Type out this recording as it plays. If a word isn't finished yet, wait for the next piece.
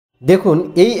দেখুন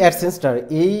এই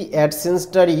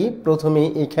অ্যাডসেন্সটারই প্রথমে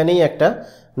এখানেই একটা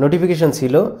নোটিফিকেশন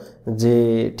ছিল যে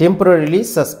টেম্পোরারিলি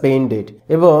সাসপেন্ডেড,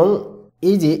 এবং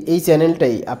এই যে এই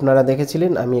চ্যানেলটাই আপনারা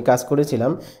দেখেছিলেন, আমি কাজ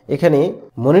করেছিলাম এখানে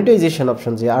মনিটাইজেশন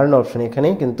অপশন, যে আর্ন অপশন, এখানে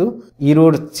কিন্তু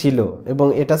ইরোর ছিল এবং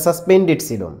এটা সাসপেন্ডেড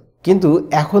ছিল। কিন্তু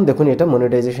এখন দেখুন এটা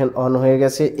মনিটাইজেশন অন হয়ে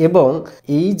গেছে এবং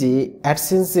এই যে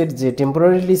অ্যাডসেন্সের যে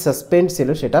টেম্পোরারিলি সাসপেন্ড ছিল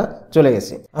সেটা চলে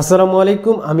গেছে। আসসালামু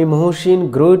আলাইকুম, আমি মহসিন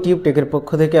গ্রো টিউব টেকের পক্ষ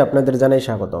থেকে আপনাদের জানাই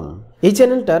স্বাগতম। এই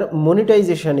চ্যানেলটার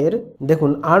মনিটাইজেশনের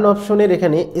দেখুন আর্ন অপশনের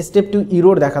এখানে স্টেপ 2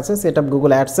 ইরোর দেখাচ্ছে, set up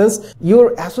Google AdSense, your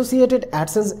associated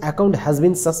AdSense account has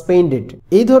been suspended.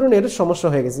 এই ধরনের সমস্যা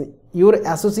হয়ে গেছে, your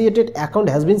associated account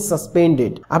has been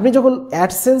suspended. আপনি যখন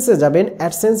অ্যাডসেন্সে যাবেন,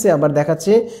 অ্যাডসেন্সে আবার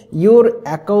দেখাচ্ছে your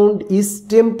account is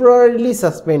temporarily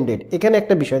suspended. এখানে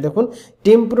একটা বিষয় দেখুন,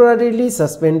 টেম্পোরারিলি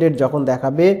সাসপেন্ডেড যখন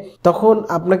দেখাবে তখন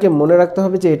আপনাকে মনে রাখতে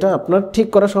হবে যে এটা আপনার ঠিক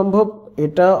করা সম্ভব,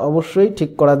 এটা অবশ্যই ঠিক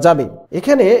করা যাবে।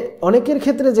 এখানে অনেকের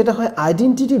ক্ষেত্রে যেটা হয়,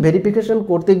 আইডেন্টিটি ভেরিফিকেশন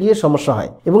করতে গিয়ে সমস্যা হয়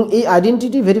এবং এই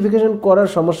আইডেন্টিটি ভেরিফিকেশন করার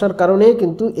সমস্যার কারণে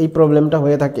কিন্তু এই প্রবলেমটা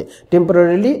হয়ে থাকে,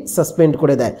 টেম্পোরারিলি সাসপেন্ড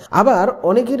করে দেয়। আবার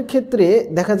অনেকের ক্ষেত্রে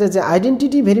দেখা যায় যে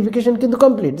আইডেন্টিটি ভেরিফিকেশন কিন্তু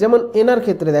কমপ্লিট, যেমন এনার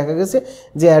ক্ষেত্রে দেখা গেছে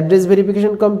যে অ্যাড্রেস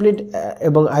ভেরিফিকেশন কমপ্লিট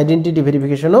এবং আইডেন্টিটি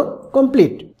ভেরিফিকেশনও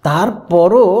কমপ্লিট,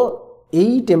 তারপরও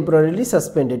এই টেম্পোরারিলি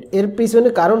সাসপেন্ডেড। এর পিছনে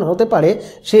কারণ হতে পারে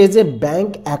সে যে ব্যাংক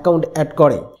অ্যাকাউন্ট অ্যাড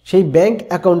করে, সেই ব্যাংক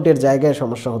অ্যাকাউন্টের জায়গায়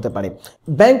সমস্যা হতে পারে।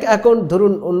 ব্যাংক অ্যাকাউন্ট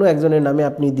ধরুন অন্য একজনের নামে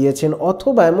আপনি দিয়েছেন,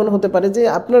 অথবা এমন হতে পারে যে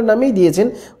আপনার নামেই দিয়েছেন,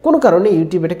 কোনো কারণে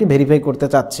ইউটিউব এটাকে ভেরিফাই করতে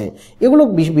চাচ্ছে। এগুলো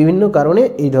বিভিন্ন কারণে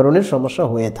এই ধরনের সমস্যা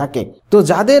হয়ে থাকে। তো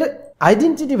যাদের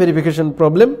আইডেন্টিটি ভেরিফিকেশন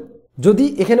প্রবলেম, যদি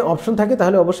এখানে অপশন থাকে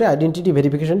তাহলে অবশ্যই আইডেন্টিটি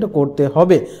ভেরিফিকেশনটা করতে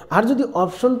হবে। আর যদি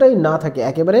অপশনটাই না থাকে,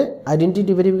 একেবারে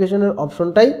আইডেন্টিটি ভেরিফিকেশনের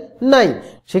অপশনটাই নাই,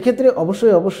 সেক্ষেত্রে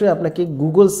অবশ্যই আপনাকে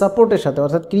গুগল সাপোর্টের সাথে,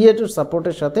 অর্থাৎ ক্রিয়েটর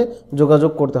সাপোর্টের সাথে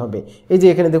যোগাযোগ করতে হবে। এই যে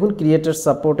এখানে দেখুন ক্রিয়েটর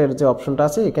সাপোর্টের যে অপশনটা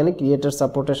আছে, এখানে ক্রিয়েটর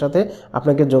সাপোর্টের সাথে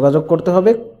আপনাকে যোগাযোগ করতে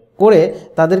হবে, করে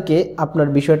তাদেরকে আপনার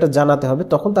বিষয়টা জানাতে হবে।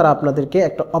 তখন তারা আপনাদেরকে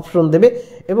একটা অপশন দেবে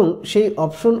এবং সেই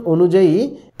অপশন অনুযায়ী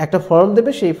একটা ফর্ম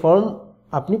দেবে, সেই ফর্ম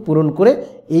আপনি পূরণ করে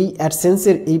এই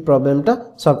অ্যাডসেন্সের এই প্রবলেমটা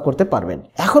সলভ করতে পারবেন।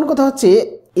 এখন কথা হচ্ছে,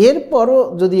 এরপরও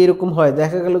যদি এরকম হয়,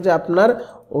 দেখা গেল যে আপনার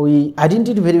ওই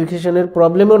আইডেন্টিটি ভেরিফিকেশনের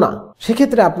প্রবলেমও না,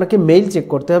 সেক্ষেত্রে আপনাকে মেইল চেক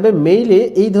করতে হবে, মেইলে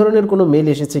এই ধরনের কোনো মেইল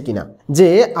এসেছে কিনা যে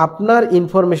আপনার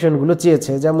ইনফরমেশনগুলো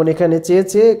চেয়েছে। যেমন এখানে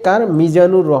চেয়েছে কার,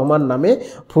 মিজানুর রহমান নামে,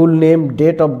 full name,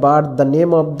 date of birth, the name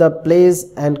of the place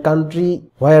and country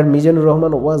where Mizanur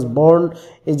Rahman was born,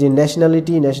 এই যে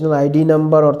ন্যাশনালিটি, ন্যাশনাল আইডি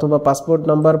নাম্বার অথবা passport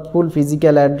number, full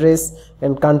physical address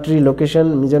and country location,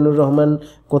 Mizanur Rahman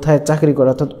কোথায় চাকরি করে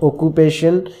অর্থাৎ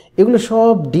অকুপেশন, এগুলো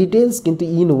সব ডিটেলস কিন্তু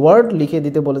ইন ওয়ার্ড লিখে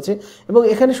দিতে বলেছে। এবং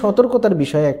এখানে সতর্কতার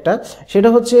বিষয় একটা, সেটা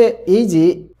হচ্ছে এই যে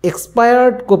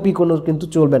এক্সপায়ার্ড কপি কোনো কিন্তু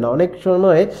চলবে না। অনেক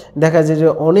সময় দেখা যায় যে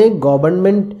অনেক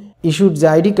গভর্নমেন্ট ইস্যুড যে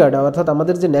আইডি কার্ড, অর্থাৎ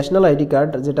আমাদের যে ন্যাশনাল আইডি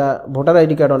কার্ড, যেটা ভোটার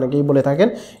আইডি কার্ড অনেকেই বলে থাকেন,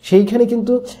 সেইখানে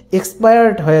কিন্তু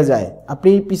এক্সপায়ার্ড হয়ে যায়।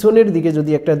 আপনি পিছনের দিকে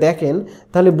যদি একটা দেখেন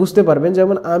তাহলে বুঝতে পারবেন।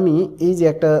 যেমন আমি এই যে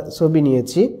একটা ছবি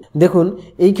নিয়েছি, দেখুন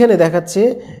এইখানে দেখাচ্ছে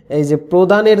এই যে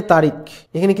প্রদানের তারিখ,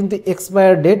 এখানে কিন্তু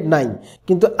এক্সপায়ার ডেট নাই,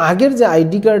 কিন্তু আগের যে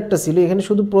আইডি কার্ডটা ছিল এখানে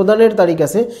শুধু প্রদানের তারিখ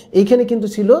আছে, এইখানে কিন্তু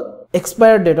ছিল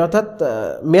এক্সপায়ার ডেট, অর্থাৎ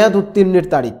মেয়াদ উত্তীর্ণের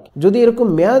তারিখ। যদি এরকম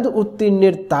মেয়াদ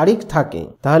উত্তীর্ণের তারিখ থাকে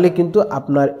তাহলে কিন্তু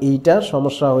আপনার এইটা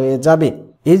সমস্যা হয়ে যাবে।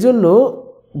 এই জন্য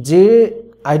যে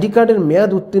আইডি কার্ডের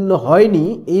মেয়াদ উত্তীর্ণ হয়নি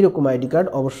এইরকম আইডি কার্ড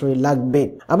অবশ্যই লাগবে।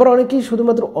 আবার অনেকেই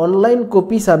শুধুমাত্র অনলাইন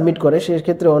কপি সাবমিট করে,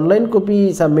 সেক্ষেত্রে অনলাইন কপি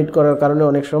সাবমিট করার কারণে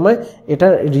অনেক সময় এটা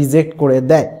রিজেক্ট করে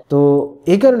দেয়। তো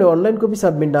এই কারণে অনলাইন কপি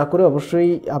সাবমিট না করে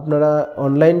অবশ্যই আপনারা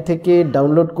অনলাইন থেকে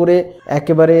ডাউনলোড করে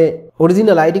একেবারে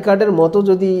অরিজিনাল আইডি কার্ডের মতো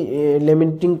যদি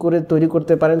লেমিনেটিং করে তৈরি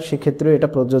করতে পারেন, সেক্ষেত্রে এটা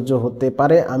প্রযোজ্য হতে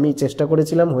পারে। আমি চেষ্টা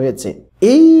করেছিলাম, হয়েছে।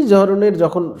 এই ধরনের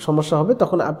যখন সমস্যা হবে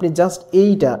তখন আপনি জাস্ট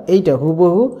এইটা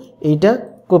হুবহু এইটা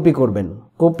কপি করবেন,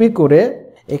 কপি করে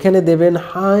এখানে দেবেন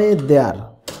হাই দেয়ার,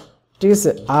 ঠিক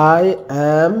আছে, আই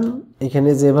অ্যাম, এখানে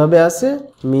যেভাবে আছে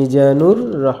Mizanur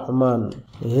Rahman,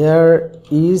 here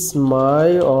is my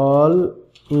all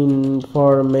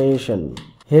information,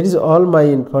 here is all my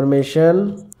information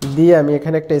দিয়ে আমি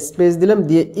এখানে একটা স্পেস দিলাম,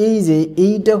 দিয়ে এই যে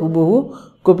এইটা হুবহু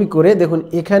কপি করে দেখুন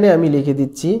এখানে আমি লিখে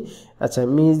দিচ্ছি। আচ্ছা,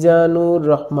 মিজানুর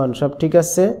রহমান সব ঠিক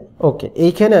আছে, ওকে।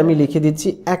 এইখানে আমি লিখে দিচ্ছি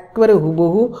একবারে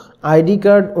হুবহু আইডি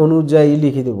কার্ড অনুযায়ী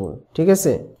লিখে দেব, ঠিক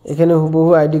আছে, এখানে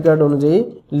হুবহু আইডি কার্ড অনুযায়ী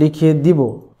লিখে দিব।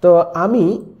 তো আমি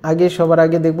সবার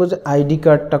আগে দেখবো যে আইডি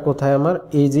কার্ডটা কোথায় আমার,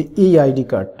 এই যে এই আইডি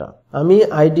কার্ডটা আমি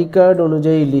আইডি কার্ড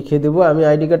অনুযায়ী লিখে দেব। আমি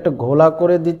আইডি কার্ডটা ঘোলা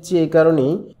করে দিচ্ছি এই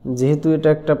কারণেই, যেহেতু এটা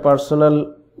একটা পার্সোনাল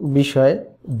বিষয়।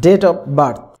 ডেট অফ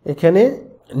বার্থ, এখানে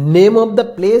name of the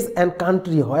place and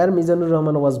country where Mizanur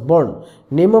Rahman was born,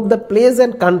 name of the place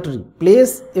and country, place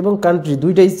এবং কান্ট্রি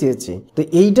দুইটাই চেয়েছে। তো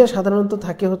এইটা সাধারণত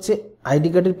থাকে হচ্ছে আইডি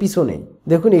কার্ডের পিছনে।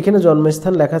 দেখুন এখানে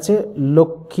জন্মস্থান লেখা আছে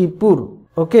লক্ষ্মীপুর,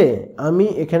 ওকে, আমি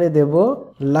এখানে দেব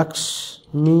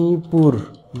লক্ষ্মীপুর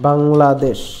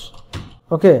বাংলাদেশ,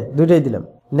 ওকে, দুইটাই দিলাম।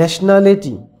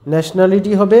 ন্যাশনালিটি,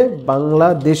 ন্যাশনালিটি হবে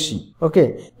বাংলাদেশি, ওকে।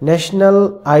 ন্যাশনাল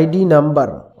আইডি নাম্বার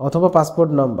অথবা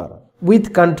পাসপোর্ট নাম্বার উইথ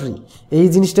কান্ট্রি, এই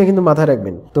জিনিসটা কিন্তু মাথায়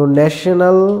রাখবেন। তো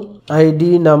ন্যাশনাল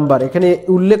আইডি নাম্বার এখানে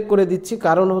উল্লেখ করে দিচ্ছি,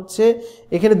 কারণ হচ্ছে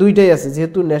এখানে দুইটাই আছে,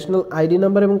 যেহেতু ন্যাশনাল আইডি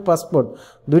নাম্বার এবং পাসপোর্ট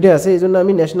দুইটাই আছে, এই জন্য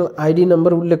আমি ন্যাশনাল আইডি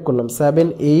নাম্বার উল্লেখ করলাম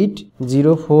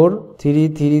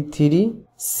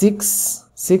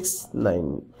 7804333669,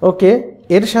 ওকে।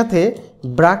 এর সাথে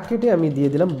ব্র্যাকেটে আমি দিয়ে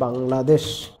দিলাম বাংলাদেশ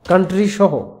কান্ট্রি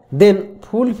সহ। দেন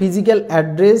ফুল physical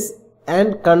address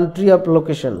and country of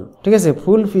location, ঠিক আছে,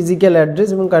 ফুল ফিজিক্যাল অ্যাড্রেস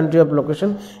এবং কান্ট্রি অফ লোকেশন।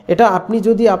 এটা আপনি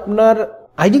যদি আপনার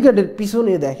আইডি কার্ডের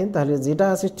পিছনে দেখেন তাহলে যেটা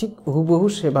আছে ঠিক হুবহু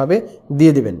সেভাবে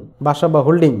দিয়ে দিবেন, বাসা বা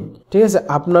হোল্ডিং, ঠিক আছে,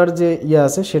 আপনার যে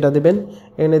আছে সেটা দেবেন।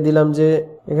 এখানে দিলাম যে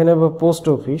এখানে পোস্ট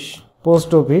অফিস,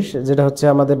 পোস্ট অফিস যেটা হচ্ছে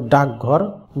আমাদের ডাকঘর।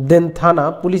 দেন থানা,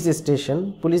 পুলিশ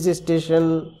স্টেশন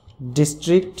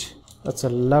ডিস্ট্রিক্ট, আচ্ছা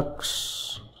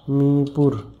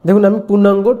লক্ষ্মীপুর। দেখুন আমি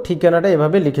পূর্ণাঙ্গ ঠিকানাটা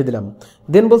এভাবে লিখে দিলাম।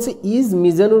 দেন বলছে is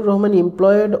Mizanur Rahman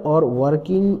employed or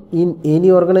working in any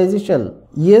organisation,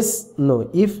 yes no,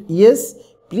 if yes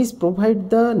please provide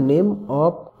the name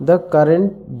of the current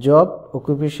job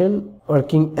occupation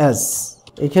working as,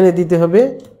 এখানে দিতে হবে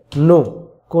নো,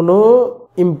 কোনো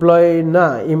এমপ্লয় না,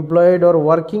 employed or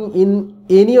working in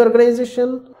any organisation,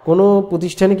 কোনো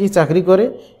প্রতিষ্ঠানে কি চাকরি করে,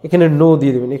 এখানে নো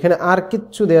দিয়ে দেবেন। এখানে আর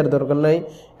কিচ্ছু দেওয়ার দরকার নাই,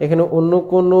 এখানে অন্য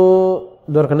কোনো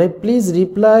দরকার নাই। Please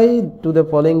reply to the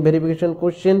following verification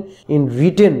question in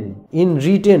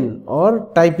written or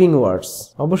typing ওয়ার্ডস,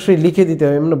 অবশ্যই লিখে দিতে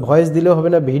হবে, মানে ভয়েস দিলেও হবে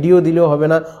না, ভিডিও দিলেও হবে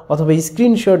না, অথবা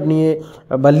স্ক্রিনশট নিয়ে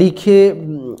বা লিখে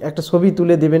একটা ছবি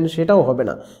তুলে দেবেন সেটাও হবে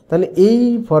না, তাহলে এই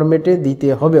ফরম্যাটে দিতে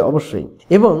হবে অবশ্যই।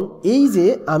 এবং এই যে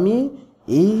আমি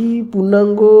এই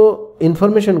পূর্ণাঙ্গ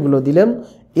ইনফরমেশনগুলো দিলাম,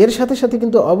 এর সাথে সাথে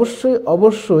কিন্তু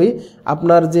অবশ্যই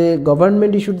আপনার যে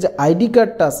গভর্নমেন্ট ইস্যুড যে আইডি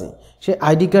কার্ডটা আছে সেই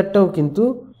আইডি কার্ডটাও কিন্তু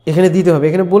এখানে দিতে হবে।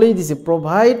 এখানে বলেই দিছে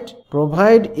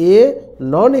provide a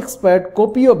non expired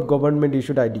copy of government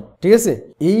issued ID, ঠিক আছে,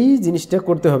 এই জিনিসটা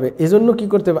করতে হবে। এজন্য কি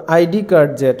করতে হবে, আইডি কার্ড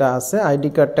যেটা আছে আইডি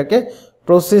কার্ডটাকে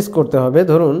প্রসেস করতে হবে।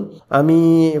 ধরুন আমি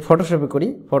ফটোশপে করি,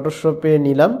 ফটোশপে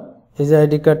নিলাম, এই যে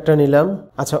আইডি কার্ডটা নিলাম।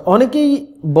 আচ্ছা, অনেকেই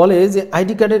বলে যে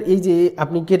আইডি কার্ডের এই যে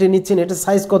আপনি কেটে নিচ্ছেন এটা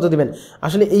সাইজ কত দিবেন,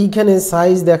 আসলে এইখানে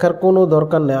সাইজ দেখার কোনো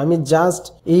দরকার নেই। আমি জাস্ট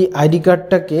এই আইডি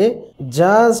কার্ডটাকে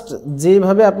জাস্ট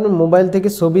যেভাবে আপনি মোবাইল থেকে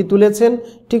ছবি তুলেছেন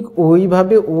ঠিক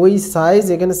ওইভাবে ওই সাইজ,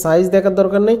 এখানে সাইজ দেখার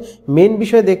দরকার নেই। মেন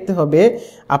বিষয় দেখতে হবে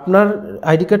আপনার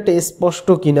আইডি কার্ডটা স্পষ্ট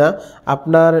কিনা,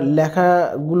 আপনার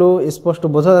লেখাগুলো স্পষ্ট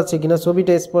বোঝা যাচ্ছে কিনা,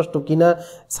 ছবিটা স্পষ্ট কিনা,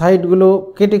 সাইডগুলো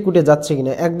কেটে কুটে যাচ্ছে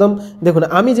কিনা। একদম দেখুন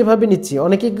আমি যেভাবে নিচ্ছি,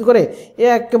 অনেকে কি করে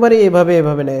একেবারে এভাবে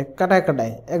নেয়,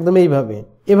 কাটায় একদম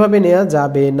এভাবে নেওয়া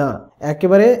যাবে না,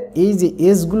 একেবারে এই যে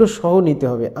এজগুলো সহ নিতে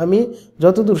হবে। আমি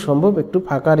যতদূর সম্ভব একটু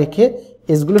ফাঁকা রেখে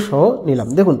এজগুলো সহ নিলাম।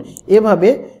 দেখুন এভাবে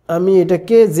আমি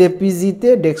এটাকে জেপিজিতে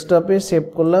ডেস্কটপে সেভ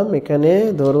করলাম। এখানে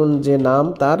ধরুন যে নাম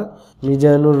তার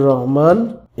মিজানুর রহমান,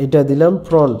 এটা দিলাম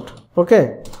ফ্রন্ট, ওকে।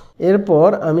 এরপর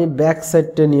আমি ব্যাক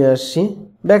সাইডটা নিয়ে আসছি,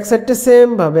 ব্যাক সাইডটা সেম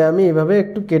ভাবে আমি এভাবে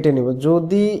একটু কেটে নিব।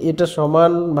 যদি এটা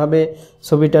সমানভাবে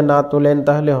ছবিটা না তোলেন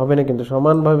তাহলে হবে না, কিন্তু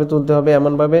সমানভাবে তুলতে হবে,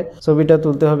 এমনভাবে ছবিটা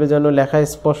তুলতে হবে যেন লেখা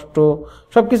স্পষ্ট,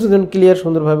 সব কিছু যেন ক্লিয়ার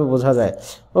সুন্দরভাবে বোঝা যায়,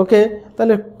 ওকে,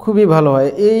 তাহলে খুবই ভালো হয়।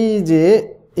 এই যে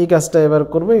এই কাজটা এবার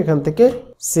করব, এখান থেকে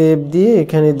সেভ দিয়ে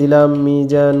এখানে দিলাম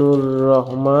মিজানুর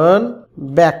রহমান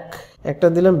ব্যাক, একটা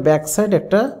দিলাম ব্যাক সাইড,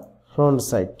 একটা ফ্রন্ট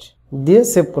সাইড দিয়ে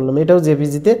সেভ করলাম, এটাও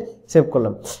জেপিজিতে সেভ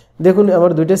করলাম। দেখুন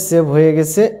আমার দুইটা সেভ হয়ে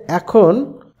গেছে। এখন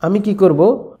আমি কি করব,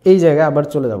 এই জায়গায় আবার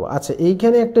চলে যাব। আচ্ছা,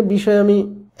 এইখানে একটা বিষয় আমি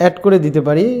অ্যাড করে দিতে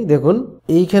পারি। দেখুন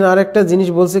এইখানে আর একটা জিনিস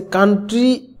বলছে কান্ট্রি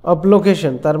অফ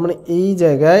লোকেশন, তার মানে এই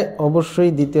জায়গায়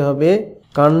অবশ্যই দিতে হবে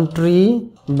কান্ট্রি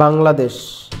বাংলাদেশ।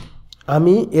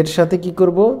 আমি এর সাথে কি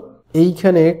করব,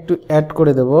 এইখানে একটু অ্যাড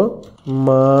করে দেব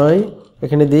মাই,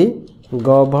 এখানে দিই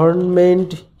government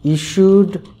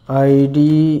issued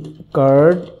ID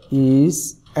card is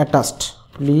attached,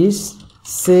 please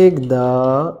check the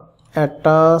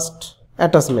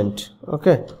attachment,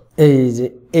 ওকে। এই যে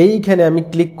এইখানে আমি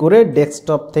ক্লিক করে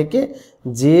ডেস্কটপ থেকে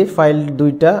যে ফাইল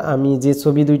দুইটা, আমি যে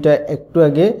ছবি দুইটা একটু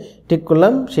আগে ঠিক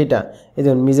করলাম সেটা, এই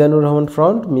যেমন মিজানুর রহমান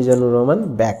ফ্রন্ট, মিজানুর রহমান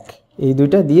ব্যাক, এই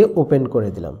দুইটা দিয়ে ওপেন করে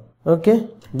দিলাম, ওকে।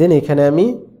 দেন এখানে আমি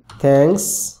থ্যাঙ্কস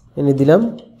এনে দিলাম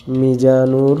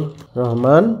মিজানুর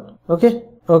রহমান, ওকে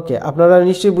ওকে, আপনারা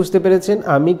নিশ্চয়ই বুঝতে পেরেছেন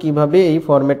আমি কিভাবে এই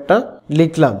ফরম্যাটটা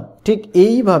লিখলাম। ঠিক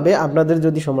এইভাবে আপনাদের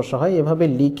যদি সমস্যা হয় এভাবে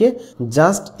লিখে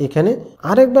জাস্ট এখানে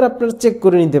আরেকবার আপনারা চেক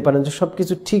করে নিতে পারেন যে সব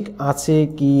কিছু ঠিক আছে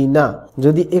কি না।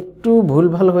 যদি একটু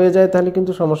ভুলভাল হয়ে যায় তাহলে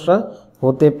কিন্তু সমস্যা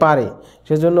হতে পারে,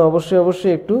 সেজন্য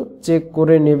অবশ্যই একটু চেক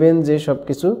করে নেবেন যে সব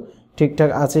কিছু ঠিকঠাক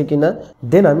আছে কিনা।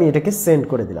 দেন আমি এটাকে সেন্ড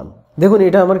করে দিলাম। দেখুন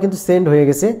এটা আমার কিন্তু সেন্ড হয়ে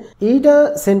গেছে। এইটা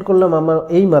সেন্ড করলাম আমার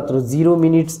এই মাত্র 0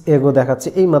 মিনিটস এগো দেখাচ্ছে,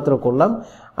 এই মাত্র করলাম।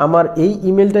 আমার এই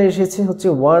ইমেলটা এসেছে হচ্ছে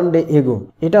 1 ডে এগো।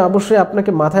 এটা অবশ্যই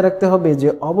আপনাকে মাথায় রাখতে হবে যে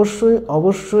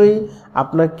অবশ্যই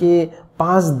আপনাকে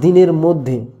 5 দিনের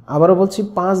মধ্যে, আবারও বলছি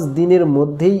 5 দিনের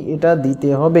মধ্যেই এটা দিতে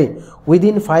হবে,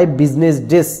 উইদিন 5 বিজনেস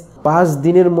ডেজ। 5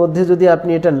 দিনের মধ্যে যদি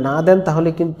আপনি এটা না দেন তাহলে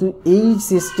কিন্তু এই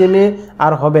সিস্টেমে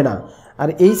আর হবে না। আর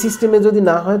এই সিস্টেমে যদি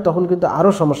না হয় তখন কিন্তু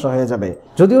আরও সমস্যা হয়ে যাবে।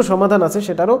 যদিও সমাধান আছে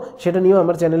সেটা নিয়েও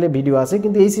আমার চ্যানেলে ভিডিও আছে,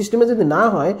 কিন্তু এই সিস্টেমে যদি না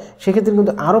হয় সেক্ষেত্রে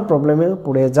কিন্তু আরও প্রবলেমে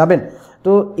পড়ে যাবেন।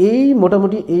 তো এই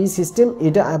মোটামুটি এই সিস্টেম,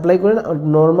 এটা অ্যাপ্লাই করেন।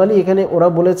 নর্মালি এখানে ওরা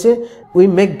বলেছে we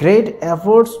make great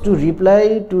efforts to reply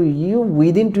to you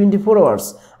within 24 hours.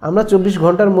 আমরা 24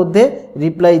 ঘন্টার মধ্যে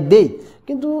রিপ্লাই দেই,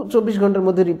 কিন্তু 24 ঘন্টার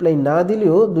মধ্যে রিপ্লাই না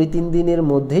দিলেও 2-3 দিনের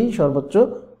মধ্যেই সর্বোচ্চ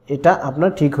এটা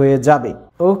আপনার ঠিক হয়ে যাবে।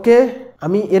 ওকে,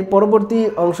 আমি এর পরবর্তী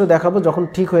অংশ দেখাবো যখন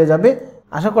ঠিক হয়ে যাবে।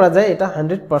 আশা করা যায় এটা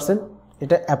 100%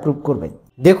 এটা অ্যাপ্রুভ করবে।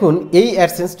 দেখুন এই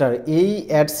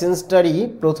অ্যাডসেন্সটারই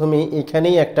প্রথমে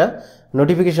এখানেই একটা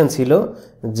নোটিফিকেশন ছিল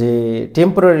যে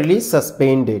টেম্পোরারিলি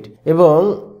সাসপেন্ডেড, এবং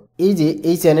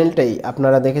এই চ্যানেলটাই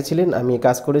আপনারা দেখেছিলেন আমি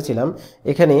কাজ করেছিলাম।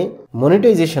 এখানে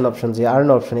মনিটাইজেশন অপশন, যে আর্ন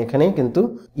অপশন, এখানে কিন্তু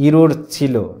ইরোর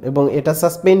ছিল এবং এটা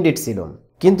সাসপেন্ডেড ছিল।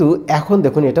 কিন্তু এখন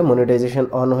দেখুন এটা মনিটাইজেশন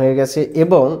অন হয়ে গেছে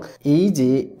এবং এই যে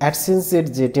অ্যাডসেন্সের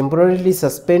যে টেম্পোরারিলি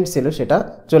সাসপেন্ড ছিল সেটা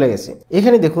চলে গেছে।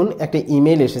 এখানে দেখুন একটা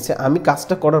ইমেল এসেছে। আমি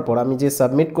কাজটা করার পর আমি যে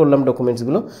সাবমিট করলাম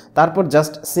ডকুমেন্টসগুলো, তারপর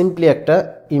জাস্ট সিম্পলি একটা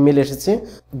ইমেল এসেছে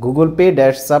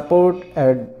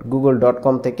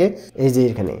googlepay-support@google.com থেকে। এই যে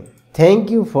এখানে thank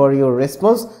you for your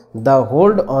response, the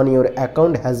hold on your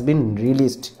account has been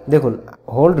released. দেখুন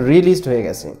হোল্ড রিলিজড হয়ে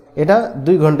গেছে। এটা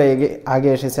 2 ঘন্টা আগে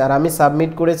এসেছে, আর আমি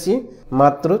সাবমিট করেছি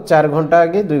মাত্র 4 ঘন্টা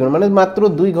আগে। 2 ঘন্টা মানে মাত্র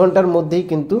 2 ঘন্টার মধ্যেই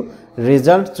কিন্তু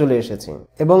রেজাল্ট চলে এসেছে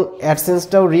এবং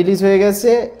অ্যাডসেন্সটাও রিলিজ হয়ে গেছে,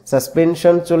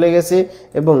 সাসপেনশন চলে গেছে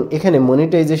এবং এখানে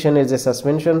মনিটাইজেশনের যে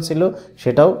সাসপেনশন ছিল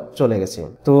সেটাও চলে গেছে।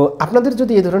 তো আপনাদের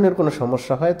যদি এই ধরনের কোনো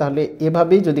সমস্যা হয় তাহলে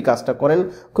এভাবেই যদি কাজটা করেন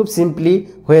খুব সিম্পলি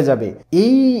হয়ে যাবে।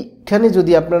 এইখানে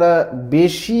যদি আপনারা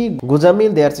বেশি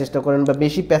গোজামিল দেওয়ার চেষ্টা করেন বা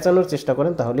বেশি পেঁচানোর চেষ্টা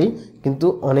করেন তাহলেই কিন্তু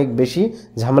অনেক বেশি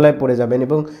ঝামেলায় পড়ে যাবেন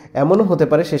এবং এমনও হতে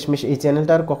পারে শেষমেশ এই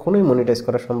চ্যানেলটা আর কখনোই মনিটাইজ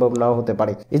করা সম্ভব নাও হতে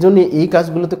পারে। এজন্য এই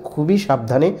কাজগুলোতে খুবই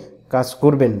সাবধানে কাজ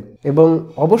করবেন এবং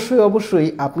অবশ্যই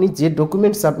আপনি যে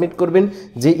ডকুমেন্ট সাবমিট করবেন,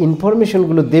 যে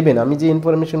ইনফরমেশনগুলো দেবেন, আমি যে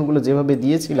ইনফরমেশনগুলো যেভাবে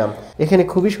দিয়েছিলাম এখানে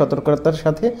খুবই সতর্কতার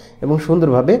সাথে এবং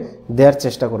সুন্দরভাবে দেওয়ার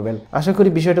চেষ্টা করবেন। আশা করি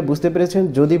বিষয়টা বুঝতে পেরেছেন।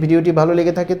 যদি ভিডিওটি ভালো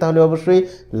লেগে থাকে তাহলে অবশ্যই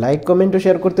লাইক, কমেন্ট ও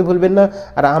শেয়ার করতে ভুলবেন না।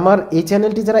 আর আমার এই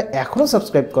চ্যানেলটি যারা এখনও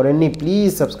সাবস্ক্রাইব করেননি প্লিজ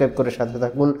সাবস্ক্রাইব করে সাথে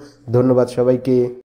থাকুন। ধন্যবাদ সবাইকে।